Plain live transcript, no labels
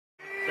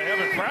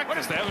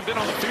practice. They haven't been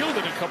on the field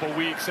in a couple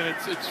weeks, and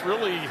it's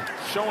really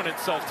showing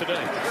itself today.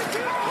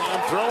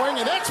 And throwing,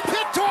 and that's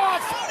picked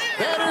off.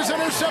 That is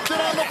intercepted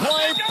on the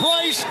play.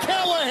 Bryce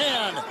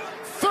Callahan.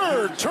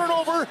 Third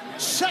turnover,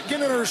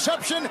 second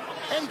interception,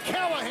 and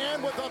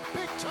Callahan with a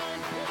big-time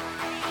pick.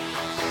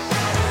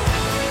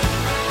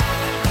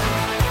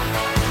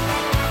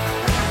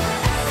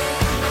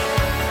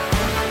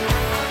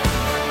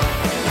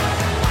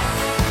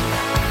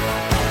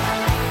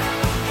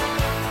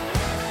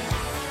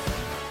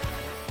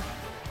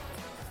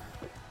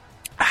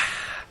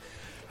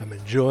 I'm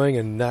enjoying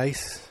a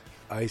nice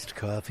iced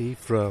coffee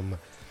from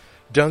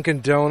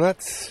Dunkin'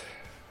 Donuts.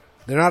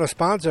 They're not a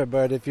sponsor,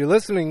 but if you're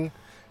listening,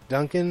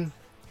 Dunkin',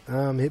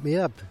 hit me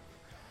up.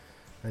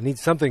 I need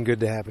something good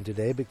to happen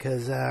today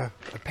because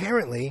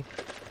apparently,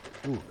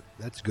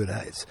 that's good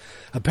eyes.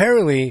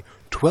 Apparently,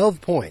 12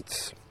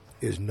 points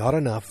is not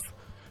enough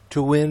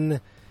to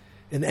win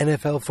an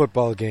NFL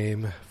football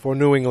game for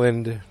New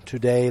England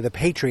today. The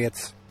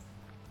Patriots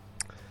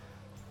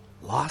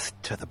lost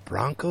to the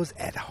Broncos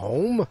at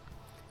home,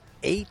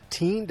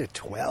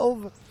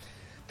 18-12.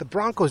 The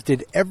Broncos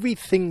did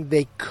everything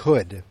they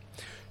could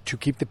to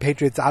keep the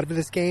Patriots out of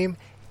this game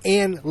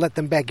and let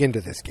them back into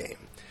this game.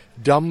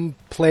 Dumb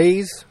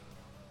plays,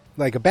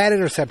 like a bad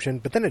interception,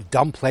 but then a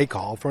dumb play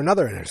call for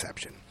another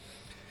interception.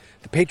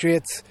 The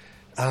Patriots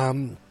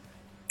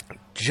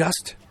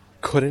just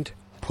couldn't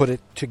put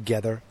it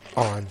together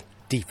on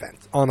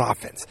defense, on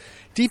offense.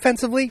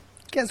 Defensively,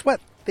 guess what?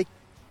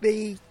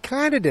 They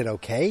kind of did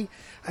okay.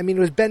 I mean,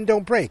 it was bend,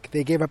 don't break.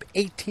 They gave up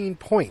 18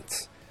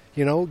 points.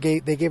 You know, they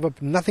gave up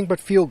nothing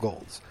but field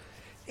goals.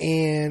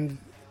 And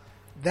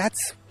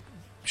that's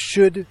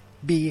should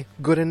be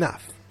good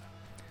enough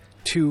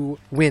to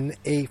win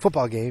a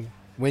football game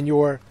when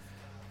you're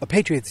a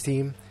Patriots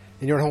team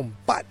and you're at home.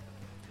 But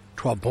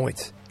 12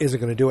 points isn't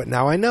going to do it.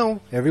 Now, I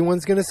know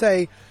everyone's going to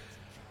say,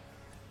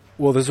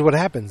 well, this is what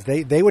happens.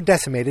 They were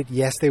decimated.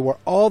 Yes, they were.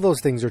 All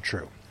those things are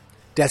true.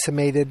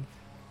 Decimated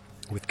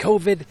with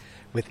COVID,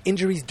 with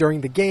injuries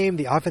during the game.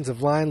 The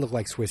offensive line looked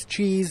like Swiss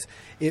cheese.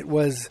 It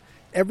was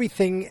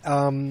everything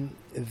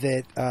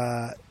that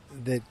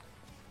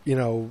you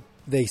know,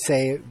 they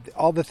say,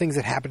 all the things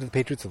that happened to the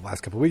Patriots in the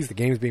last couple of weeks, the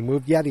games being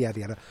moved, yada, yada,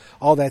 yada.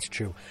 All that's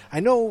true. I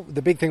know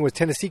the big thing was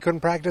Tennessee couldn't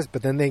practice,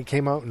 but then they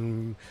came out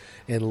and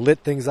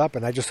lit things up,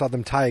 and I just saw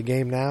them tie a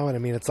game now. And I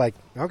mean, it's like,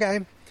 okay.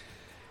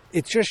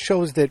 It just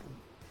shows that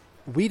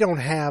we don't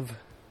have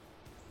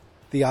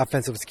the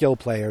offensive skill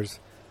players.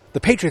 The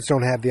Patriots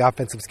don't have the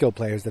offensive skill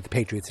players that the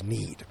Patriots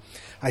need.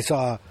 I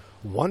saw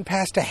one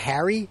pass to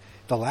Harry,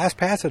 the last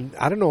pass, and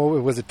I don't know,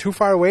 was it too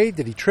far away?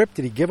 Did he trip?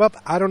 Did he give up?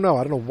 I don't know.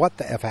 I don't know what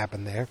the F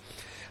happened there.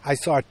 I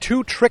saw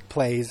two trick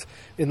plays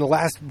in the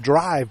last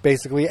drive,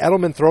 basically.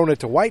 Edelman throwing it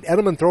to White,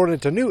 Edelman throwing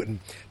it to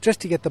Newton, just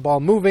to get the ball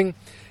moving.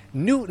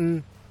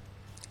 Newton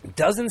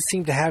doesn't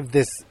seem to have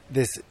this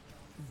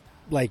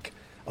like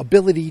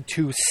ability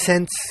to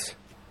sense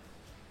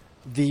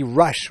the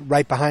rush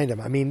right behind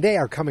him. I mean, they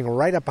are coming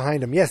right up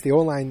behind him. Yes, the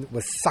O-line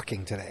was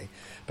sucking today,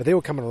 but they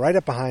were coming right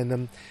up behind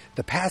them.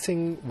 The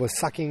passing was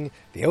sucking.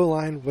 The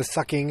O-line was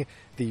sucking.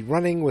 The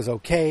running was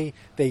okay.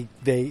 The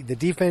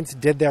defense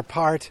did their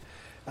part.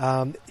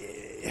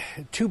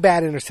 Two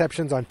bad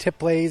interceptions on tip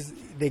plays.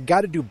 They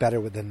got to do better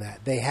than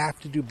that. They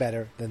have to do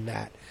better than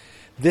that.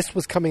 This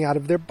was coming out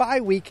of their bye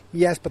week,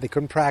 yes, but they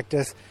couldn't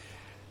practice.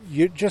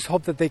 You just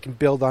hope that they can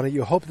build on it.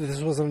 You hope that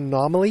this was an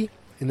anomaly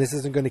and this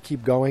isn't going to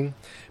keep going,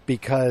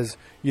 because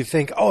you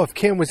think, oh, if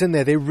Cam was in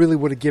there, they really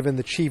would have given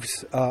the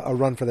Chiefs a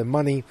run for their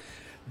money.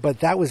 But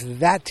that was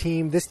that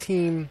team. This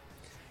team,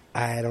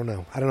 I don't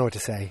know. I don't know what to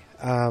say.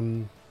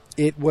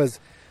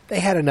 They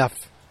had enough.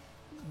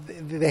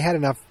 They had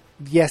enough.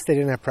 Yes, they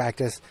didn't have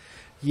practice.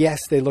 Yes,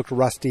 they looked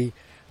rusty,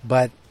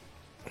 but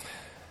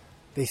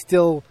they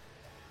still,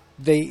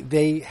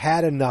 they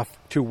had enough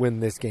to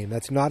win this game.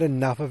 That's not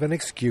enough of an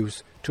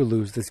excuse to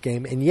lose this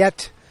game. And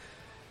yet,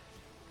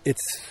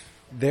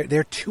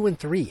 they're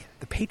 2-3.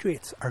 The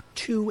Patriots are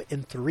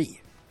 2-3.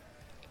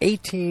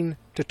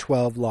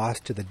 18-12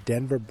 loss to the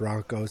Denver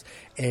Broncos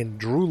and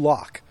Drew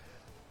Lock.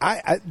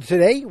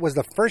 Today was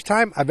the first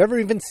time I've ever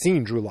even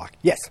seen Drew Lock.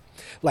 Yes.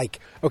 Like,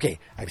 okay,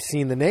 I've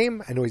seen the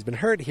name. I know he's been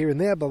hurt here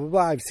and there, blah, blah,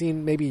 blah. I've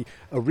seen maybe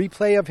a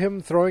replay of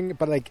him throwing,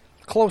 but like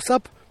close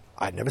up,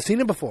 I'd never seen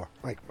him before.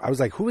 Like, I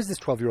was like, who is this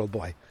 12-year-old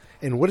boy?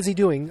 And what is he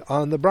doing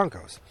on the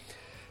Broncos?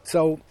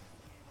 So,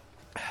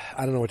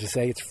 I don't know what to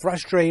say. It's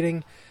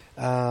frustrating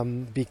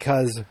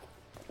because,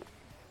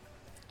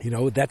 you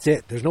know, that's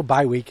it. There's no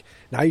bye week.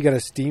 Now you got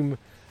to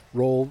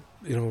steamroll.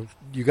 You know,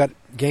 you got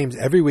games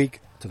every week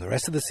to the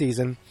rest of the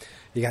season.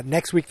 You got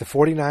next week the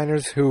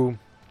 49ers, who,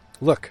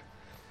 look,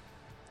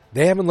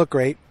 they haven't looked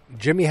great.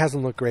 Jimmy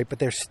hasn't looked great, but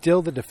they're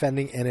still the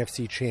defending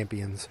NFC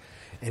champions.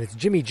 And it's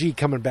Jimmy G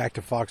coming back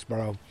to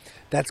Foxborough.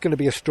 That's going to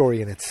be a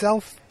story in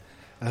itself.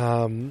 They're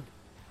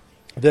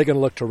going to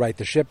look to right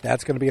the ship.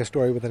 That's going to be a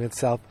story within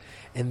itself.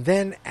 And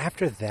then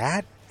after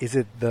that, is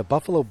it the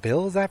Buffalo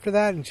Bills after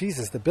that? And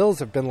Jesus, the Bills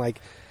have been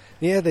like,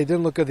 yeah, they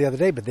didn't look good the other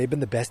day, but they've been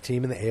the best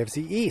team in the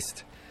AFC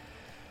East.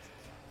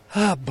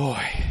 Oh,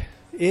 boy.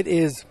 It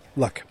is,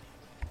 look,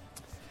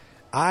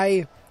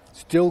 I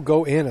still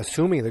go in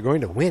assuming they're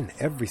going to win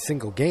every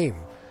single game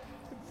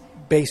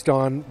based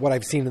on what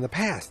I've seen in the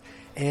past.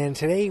 And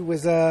today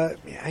was, I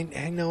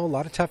know a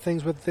lot of tough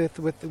things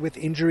with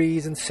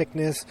injuries and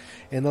sickness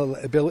and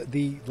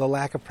the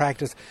lack of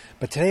practice.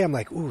 But today I'm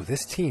like, ooh,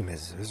 this team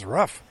is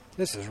rough.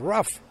 This is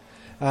rough.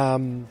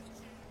 But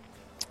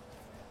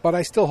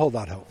I still hold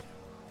out hope.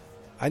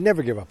 I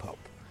never give up hope.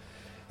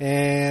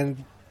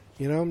 And,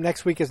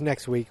 next week is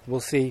next week.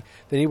 We'll see.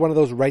 They need one of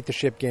those right the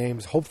ship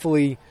games.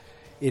 Hopefully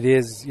it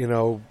is,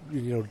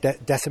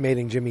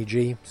 decimating Jimmy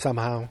G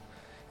somehow,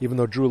 even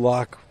though Drew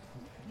Lock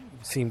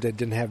seemed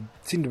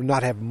to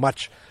not have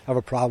much of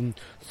a problem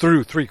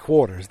through 3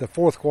 quarters. The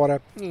fourth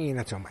quarter,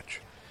 not so much.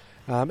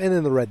 And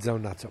in the red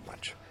zone, not so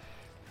much.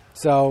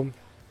 So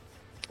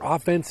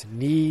offense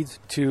needs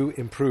to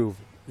improve.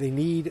 They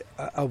need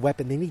a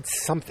weapon. They need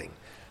something.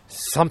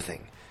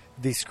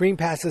 These screen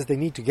passes, they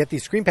need to get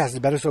these screen passes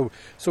better. So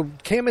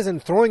Cam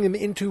isn't throwing them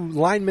into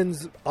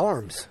linemen's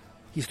arms.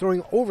 He's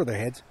throwing over their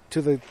heads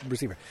to the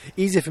receiver.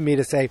 Easy for me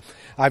to say.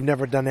 I've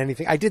never done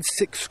anything. I did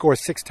score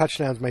 6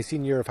 touchdowns my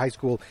senior year of high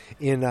school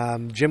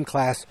in gym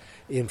class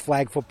in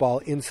flag football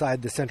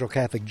inside the Central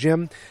Catholic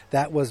gym.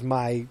 That was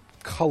my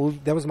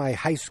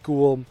high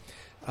school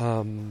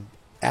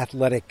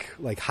athletic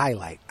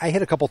highlight. I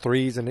hit a couple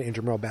threes in an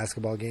intramural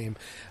basketball game.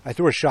 I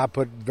threw a shot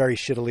put very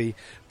shittily,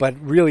 but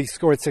really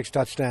scored 6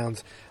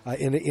 touchdowns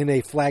in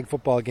a flag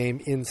football game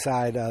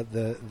inside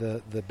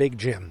the big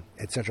gym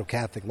at Central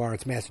Catholic,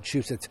 Lawrence,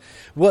 Massachusetts.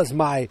 Was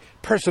my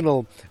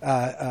personal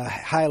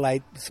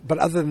highlight. But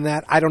other than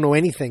that, I don't know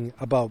anything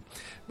about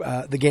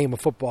the game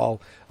of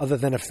football other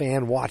than a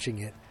fan watching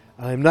it.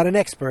 I'm not an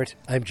expert.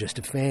 I'm just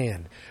a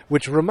fan.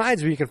 Which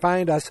reminds me, you can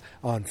find us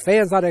on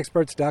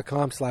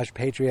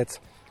fansnotexperts.com/Patriots.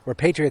 We're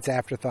Patriots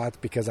Afterthoughts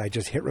because I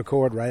just hit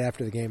record right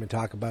after the game and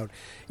talk about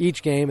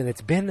each game. And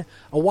it's been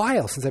a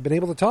while since I've been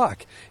able to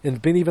talk. And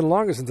it's been even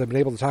longer since I've been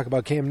able to talk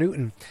about Cam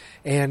Newton.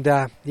 And,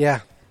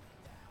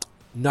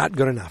 not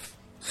good enough.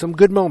 Some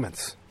good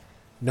moments.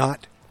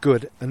 Not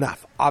good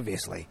enough,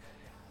 obviously.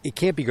 It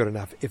can't be good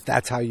enough if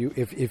that's how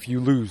if you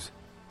lose.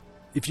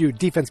 If your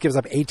defense gives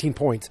up 18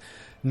 points,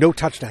 no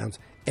touchdowns,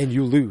 and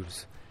you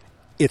lose,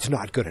 it's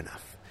not good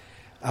enough.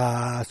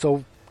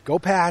 So go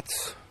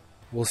Pats.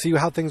 We'll see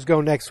how things go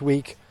next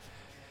week.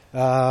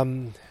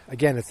 Again,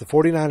 it's the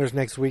 49ers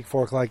next week,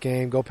 4 o'clock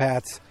game. Go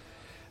Pats.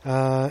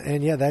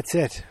 And that's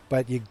it.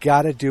 But you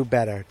got to do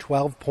better.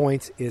 12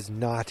 points is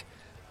not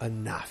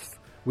enough.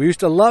 We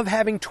used to love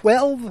having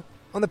 12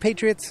 on the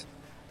Patriots.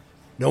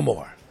 No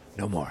more.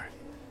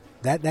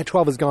 That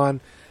 12 is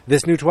gone.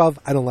 This new 12,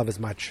 I don't love as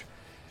much.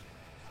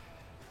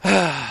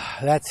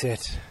 That's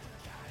it.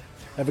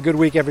 Have a good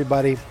week,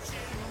 everybody.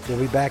 We'll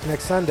be back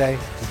next Sunday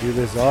to do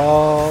this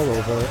all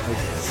over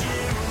again.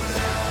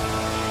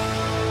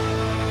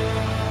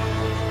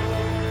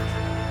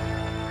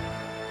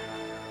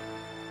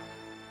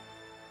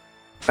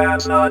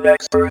 Fans Not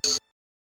Experts.